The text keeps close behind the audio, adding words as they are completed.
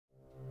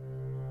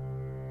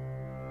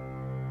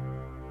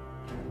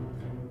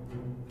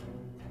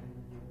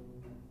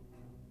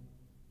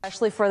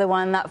Especially for the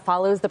one that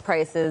follows the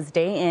prices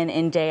day in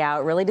and day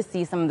out, really to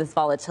see some of this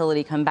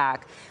volatility come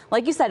back.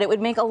 Like you said, it would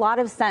make a lot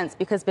of sense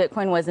because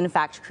Bitcoin was in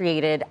fact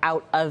created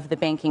out of the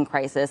banking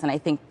crisis. And I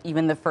think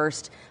even the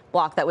first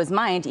block that was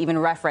mined even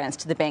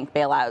referenced the bank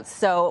bailouts.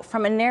 So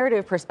from a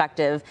narrative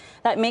perspective,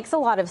 that makes a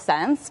lot of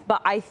sense.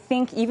 But I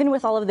think even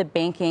with all of the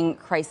banking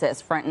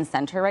crisis front and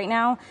center right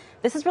now,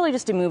 this is really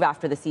just a move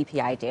after the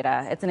CPI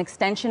data. It's an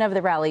extension of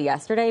the rally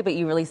yesterday, but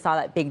you really saw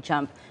that big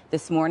jump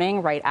this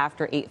morning right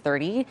after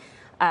 8:30.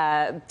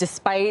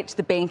 Despite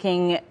the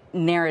banking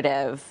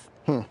narrative,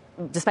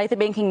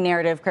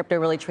 crypto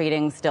really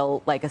trading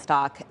still like a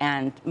stock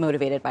and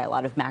motivated by a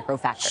lot of macro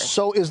factors.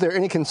 So is there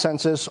any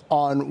consensus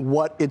on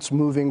what it's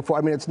moving for?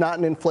 I mean, it's not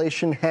an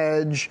inflation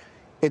hedge.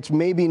 It's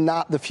maybe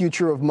not the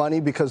future of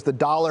money because the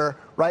dollar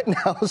right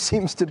now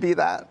seems to be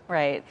that.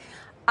 Right.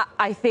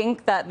 I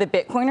think that the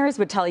Bitcoiners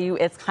would tell you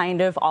it's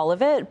kind of all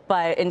of it.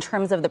 But in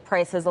terms of the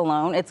prices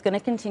alone, it's going to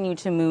continue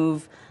to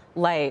move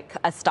like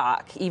a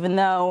stock, even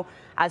though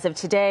as of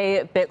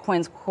today,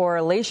 Bitcoin's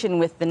correlation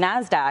with the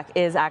NASDAQ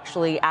is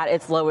actually at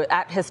its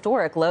at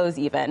historic lows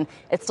even.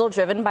 It's still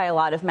driven by a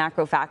lot of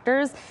macro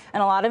factors,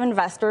 and a lot of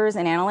investors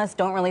and analysts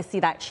don't really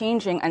see that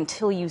changing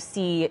until you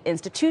see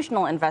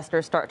institutional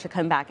investors start to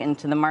come back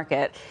into the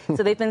market.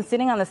 So they've been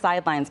sitting on the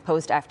sidelines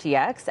post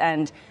FTX,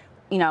 and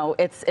you know,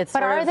 it's.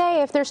 But are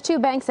they? If there's two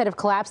banks that have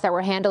collapsed that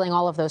were handling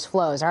all of those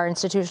flows, are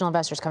institutional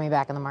investors coming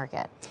back in the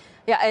market?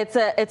 Yeah,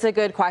 it's a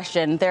good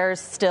question. There's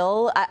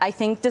still, I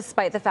think,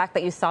 despite the fact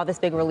that you saw this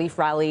big relief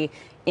rally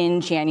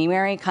in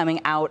January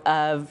coming out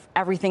of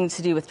everything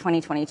to do with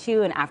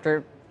 2022 and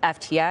after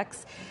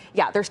FTX,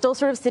 yeah, they're still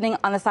sort of sitting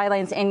on the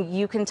sidelines. And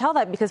you can tell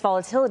that because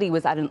volatility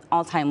was at an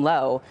all-time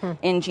low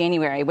in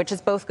January, which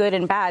is both good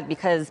and bad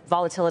because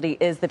volatility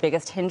is the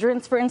biggest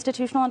hindrance for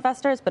institutional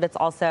investors. But it's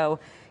also,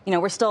 you know,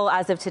 we're still,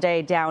 as of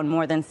today, down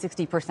more than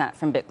 60%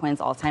 from Bitcoin's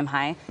all-time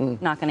high.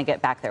 Not going to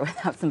get back there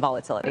without some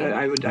volatility.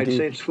 I'd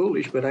say it's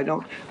foolish, but I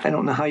don't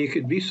know how you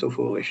could be so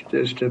foolish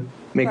as to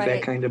make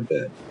that kind of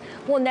bet.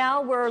 Well,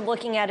 now we're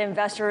looking at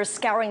investors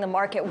scouring the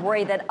market,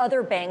 worried that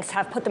other banks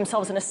have put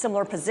themselves in a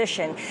similar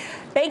position.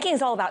 Banking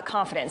is all about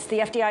confidence. The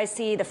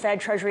FDIC, the Fed,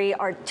 Treasury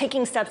are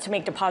taking steps to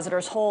make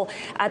depositors whole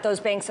at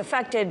those banks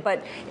affected.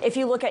 But if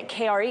you look at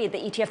KRE, the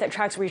ETF that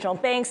tracks regional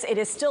banks, it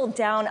is still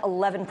down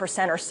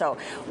 11% or so.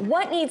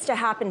 What needs to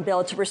happen,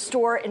 Bill, to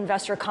restore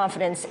investor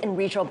confidence in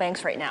regional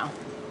banks right now?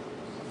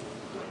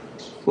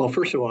 Well,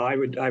 first of all, I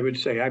would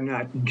say I'm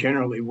not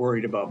generally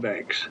worried about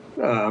banks.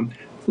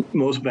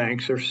 Most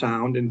banks are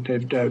sound and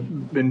have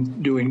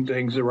been doing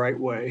things the right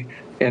way,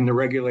 and the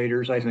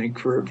regulators, I think,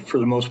 for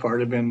the most part,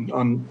 have been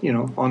on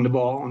the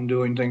ball and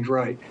doing things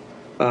right.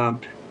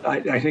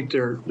 I think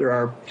there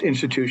are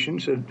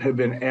institutions that have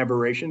been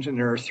aberrations, and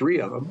there are 3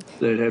 of them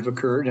that have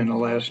occurred in the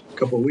last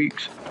couple of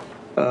weeks,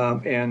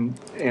 and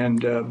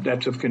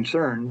that's of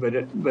concern.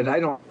 But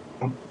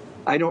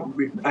I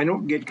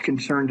don't get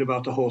concerned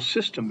about the whole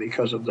system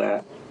because of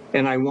that,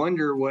 and I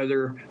wonder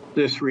whether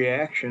this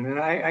reaction, and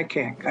I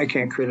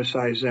can't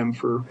criticize them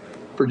for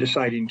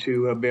deciding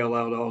to bail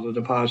out all the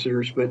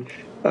depositors, but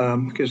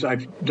because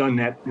I've done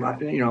that,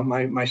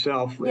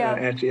 myself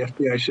at the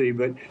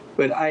FDIC.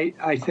 But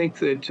I think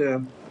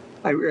that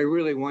I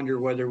really wonder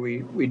whether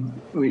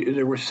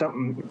there was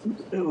something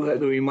that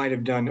we might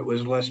have done that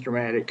was less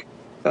dramatic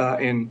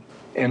and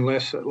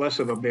less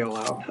of a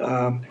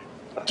bailout.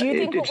 Do you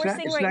think what we're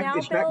seeing right now,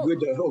 it's not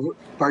good to.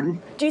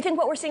 Pardon? Do you think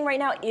what we're seeing right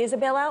now is a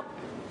bailout?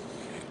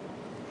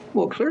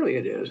 Well, clearly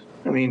it is.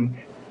 I mean,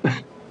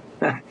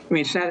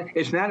 it's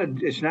not a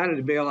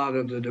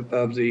bailout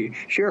of the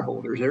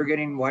shareholders. They're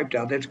getting wiped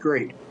out. That's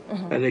great.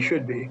 They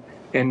should be.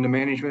 And the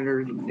management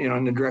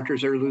and the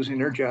directors are losing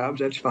their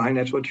jobs. That's fine.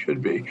 That's what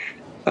should be.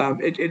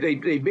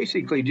 They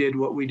basically did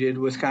what we did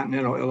with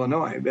Continental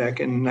Illinois back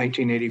in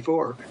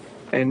 1984.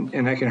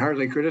 And I can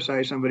hardly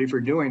criticize somebody for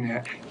doing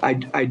that.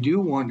 I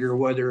do wonder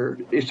whether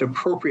it's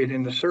appropriate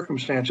in the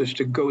circumstances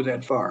to go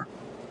that far.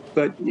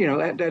 But,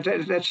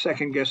 that's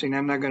second guessing.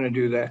 I'm not going to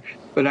do that.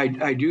 But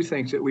I do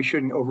think that we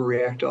shouldn't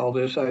overreact to all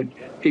this.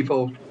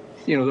 People,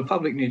 the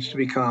public needs to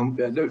be calm.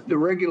 The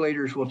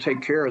regulators will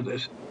take care of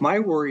this. My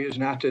worry is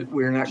not that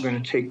we're not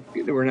going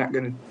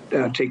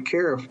to take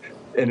care of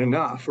it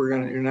enough. You're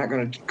not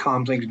going to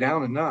calm things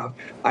down enough.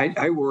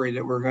 I worry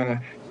that we're going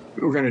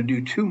to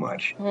do too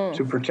much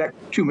to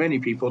protect too many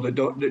people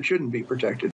that shouldn't be protected.